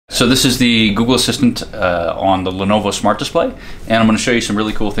So this is the Google Assistant on the Lenovo Smart Display, and I'm going to show you some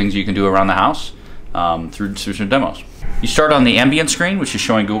really cool things you can do around the house through some demos. You start on the ambient screen, which is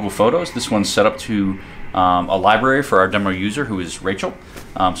showing Google Photos. This one's set up to a library for our demo user, who is Rachel.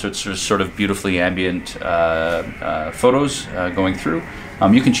 So it's just sort of beautifully ambient photos going through.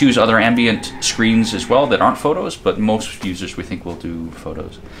 You can choose other ambient screens as well that aren't photos, but most users we think will do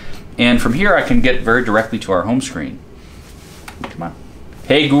photos. And from here I can get very directly to our home screen. Come on.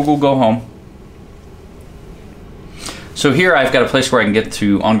 Hey Google, go home. So here I've got a place where I can get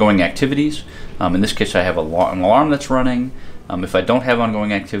to ongoing activities. In this case I have an alarm that's running. If I don't have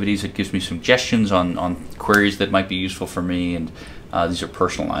ongoing activities, it gives me suggestions on queries that might be useful for me, and these are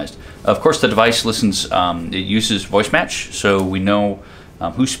personalized. Of course the device listens, it uses voice match, so we know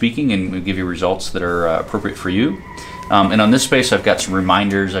who's speaking, and we give you results that are appropriate for you. And on this space I've got some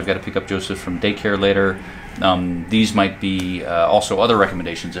reminders. I've got to pick up Joseph from daycare later. These might be also other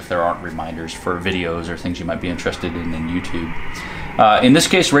recommendations if there aren't reminders for videos or things you might be interested in YouTube. In this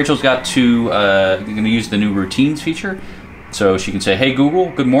case, Rachel's got to going to use the new routines feature. So she can say, hey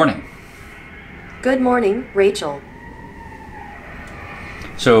Google, good morning. Good morning, Rachel.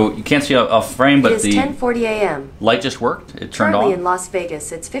 So you can't see off frame, but the 10:40 a.m. light just worked. It turned on. Currently in Las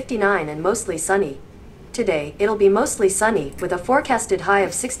Vegas, it's 59 and mostly sunny. Today, it'll be mostly sunny with a forecasted high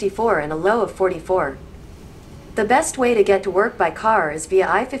of 64 and a low of 44. The best way to get to work by car is via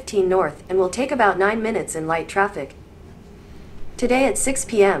I-15 North and will take about 9 minutes in light traffic. Today at 6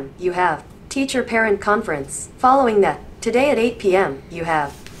 p.m., you have teacher-parent conference. Following that, today at 8 p.m., you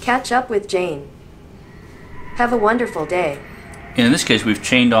have catch up with Jane. Have a wonderful day. And in this case, we've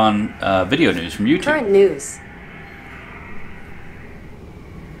chained on video news from YouTube. Current news.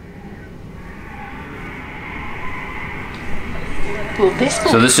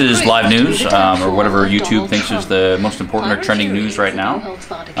 So this is live news, or whatever YouTube thinks is the most important or trending news right now.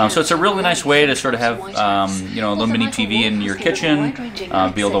 So it's a really nice way to sort of have you know, a little mini TV in your kitchen,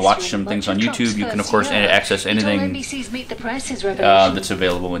 be able to watch some things on YouTube. You can of course access anything that's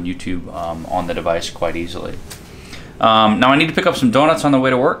available in YouTube on the device quite easily. Now I need to pick up some donuts on the way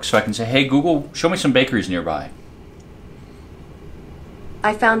to work, so I can say, hey Google, show me some bakeries nearby.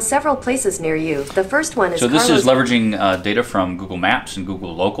 I found several places near you. The first one is So this is leveraging data from Google Maps and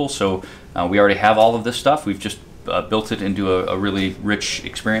Google Local. So we already have all of this stuff. We've just built it into a really rich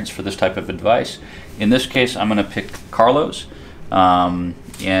experience for this type of device. In this case, I'm going to pick Carlos. And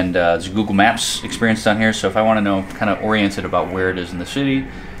there's a Google Maps experience down here. So if I want to know kind of oriented about where it is in the city,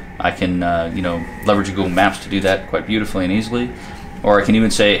 I can you know, leverage Google Maps to do that quite beautifully and easily. Or I can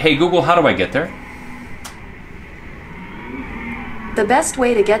even say, hey Google, how do I get there? The best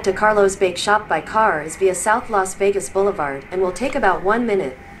way to get to Carlos Bake Shop by car is via South Las Vegas Boulevard and will take about 1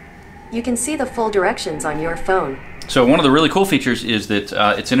 minute. You can see the full directions on your phone. So one of the really cool features is that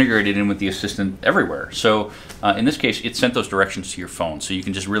it's integrated in with the Assistant everywhere. So in this case, it sent those directions to your phone. So you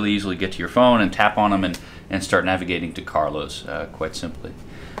can just really easily get to your phone and tap on them and start navigating to Carlos quite simply.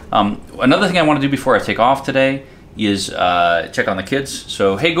 Another thing I want to do before I take off today is check on the kids.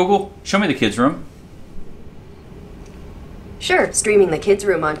 So hey Google, show me the kids' room. Sure, streaming the kids'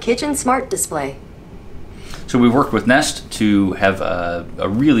 room on Kitchen Smart Display. So we've worked with Nest to have a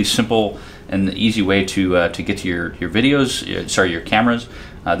really simple and easy way to get to your videos, sorry, your cameras.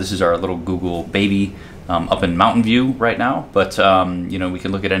 This is our little Google baby up in Mountain View right now, but you know, we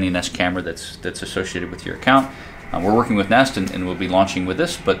can look at any Nest camera that's associated with your account. We're working with Nest and we'll be launching with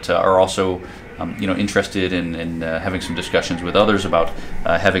this, but are also you know, interested in having some discussions with others about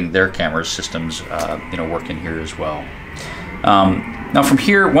having their camera systems you know, work in here as well. Now from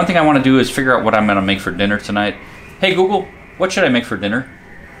here, one thing I want to do is figure out what I'm going to make for dinner tonight. Hey Google, what should I make for dinner?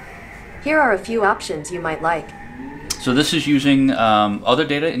 Here are a few options you might like. So this is using other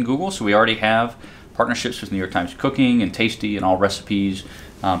data in Google. So we already have partnerships with New York Times Cooking and Tasty and All Recipes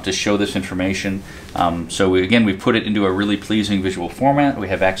to show this information. So again, we put it into a really pleasing visual format. We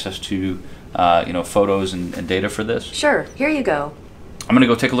have access to you know, photos and data for this. Sure, here you go. I'm going to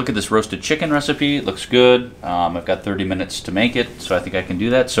go take a look at this roasted chicken recipe. It looks good. I've got 30 minutes to make it, so I think I can do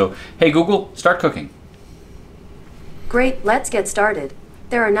that. So, hey Google, start cooking. Great, let's get started.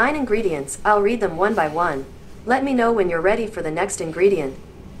 There are 9 ingredients. I'll read them one by one. Let me know when you're ready for the next ingredient.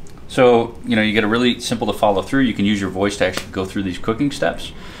 So, you know, you get a really simple to follow through. You can use your voice to actually go through these cooking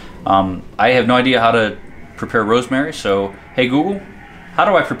steps. I have no idea how to prepare rosemary, so, hey Google, how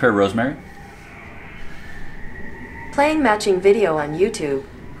do I prepare rosemary? Playing matching video on YouTube.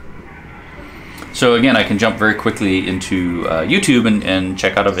 So again, I can jump very quickly into YouTube and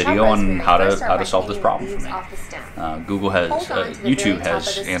check out a video on how to solve this problem for me. Google has, YouTube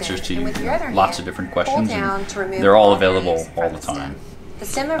has answers to lots of different questions, and they're all available all the time.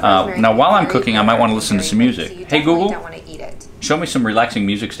 Now, while I'm cooking, I might want to listen to some music. So you Hey definitely Google, don't want to eat it. show me some relaxing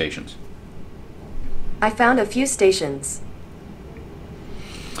music stations. I found a few stations.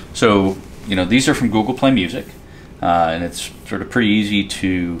 So, you know, these are from Google Play Music, and it's sort of pretty easy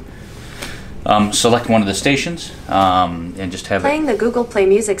to select one of the stations and just have Playing the Google Play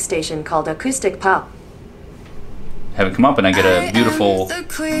Music station called Acoustic Pop. it come up, and I get a beautiful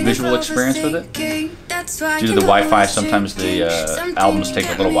visual experience with it. Due to the Wi-Fi, sometimes the albums take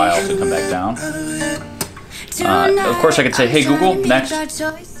a little while to come back down. Of course, I could say, "Hey Google, next."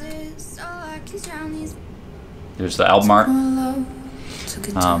 There's the album art.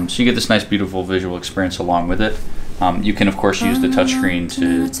 So you get this nice, beautiful visual experience along with it. You can, of course, use the touchscreen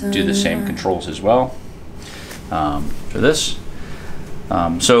to do the same controls as well for this.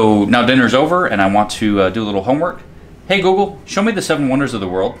 So now dinner's over, and I want to do a little homework. Hey Google, show me the 7 wonders of the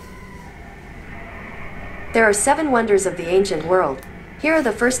world. There are 7 wonders of the ancient world. Here are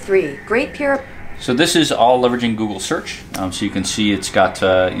the first 3. Great Pyramid. So this is all leveraging Google Search. So you can see it's got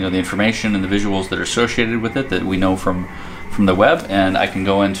you know, the information and the visuals that are associated with it that we know from the web, and I can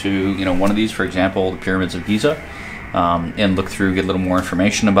go into, you know, one of these, for example, the Pyramids of Giza, and look through, get a little more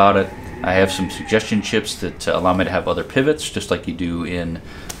information about it. I have some suggestion chips that allow me to have other pivots, just like you do in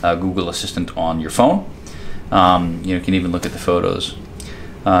Google Assistant on your phone. You can even look at the photos.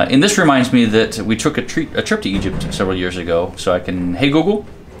 And this reminds me that we took a trip to Egypt several years ago, so I can, hey Google,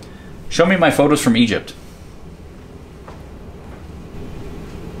 show me my photos from Egypt.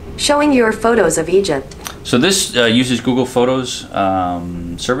 Showing your photos of Egypt. So this uses Google Photos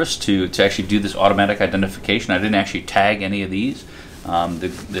service to actually do this automatic identification. I didn't actually tag any of these.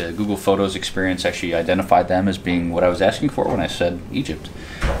 The Google Photos experience actually identified them as being what I was asking for when I said Egypt,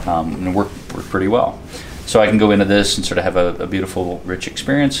 and it worked pretty well. So I can go into this and sort of have a beautiful, rich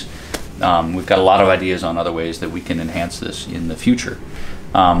experience. We've got a lot of ideas on other ways that we can enhance this in the future.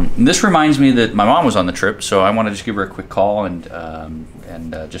 This reminds me that my mom was on the trip, so I want to just give her a quick call and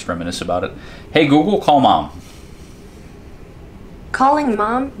just reminisce about it. Hey Google, call mom. Calling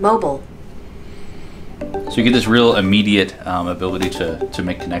mom, mobile. So you get this real immediate ability to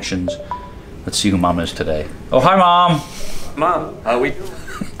make connections. Let's see who mom is today. Oh, hi mom. Mom, how we doing?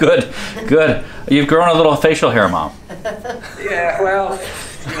 Good, good. You've grown a little facial hair, mom. Yeah, well,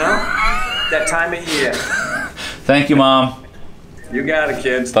 you know, that time of year. Thank you, mom. You got it,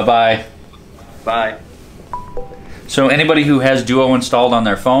 kids. Bye-bye. Bye. So anybody who has Duo installed on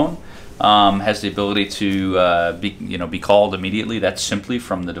their phone has the ability to be called immediately. That's simply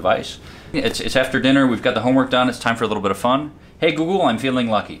from the device. It's after dinner. We've got the homework done. It's time for a little bit of fun. Hey Google, I'm feeling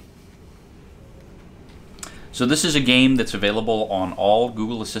lucky. So this is a game that's available on all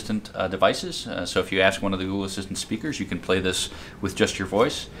Google Assistant devices. So if you ask one of the Google Assistant speakers, you can play this with just your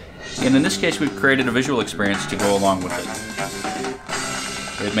voice. And in this case, we've created a visual experience to go along with it.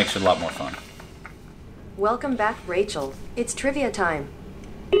 It makes it a lot more fun. Welcome back, Rachel. It's trivia time.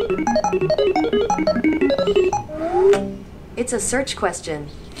 It's a search question.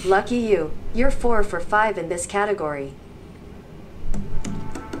 Lucky you. You're 4 for 5 in this category.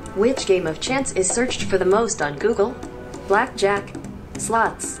 Which game of chance is searched for the most on Google? Blackjack,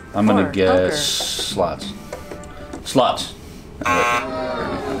 slots, I'm gonna or guess poker? slots. Slots.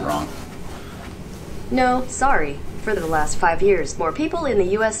 I'm wrong. No, sorry. For the last 5 years, more people in the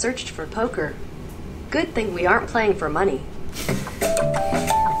US searched for poker. Good thing we aren't playing for money.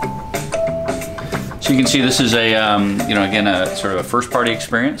 So you can see this is a, again, a sort of a first-party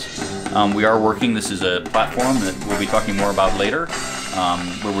experience. We are working, this is a platform that we'll be talking more about later,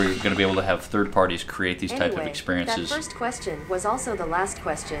 where we're going to be able to have third parties create these type of experiences. That first question was also the last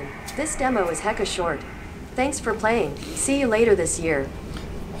question. This demo is hecka short. Thanks for playing. See you later this year.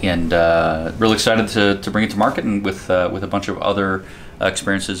 And really excited to bring it to market and with a bunch of other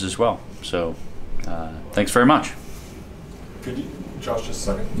experiences as well. So thanks very much. Could you, Josh, just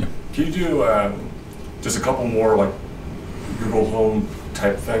a second? Yeah. Can you do just a couple more like Google Home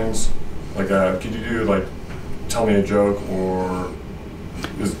type things? Like, could you do like tell me a joke or?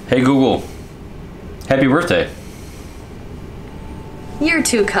 Hey Google, happy birthday. You're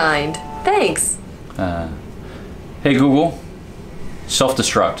too kind. Thanks. Hey Google,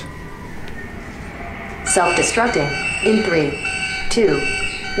 self-destruct. Self-destructing in 3, 2,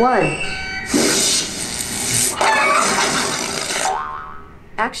 1.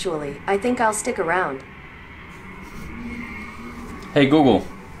 Actually, I think I'll stick around. Hey Google,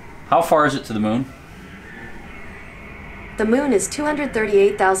 how far is it to the moon? The moon is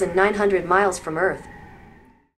 238,900 miles from Earth.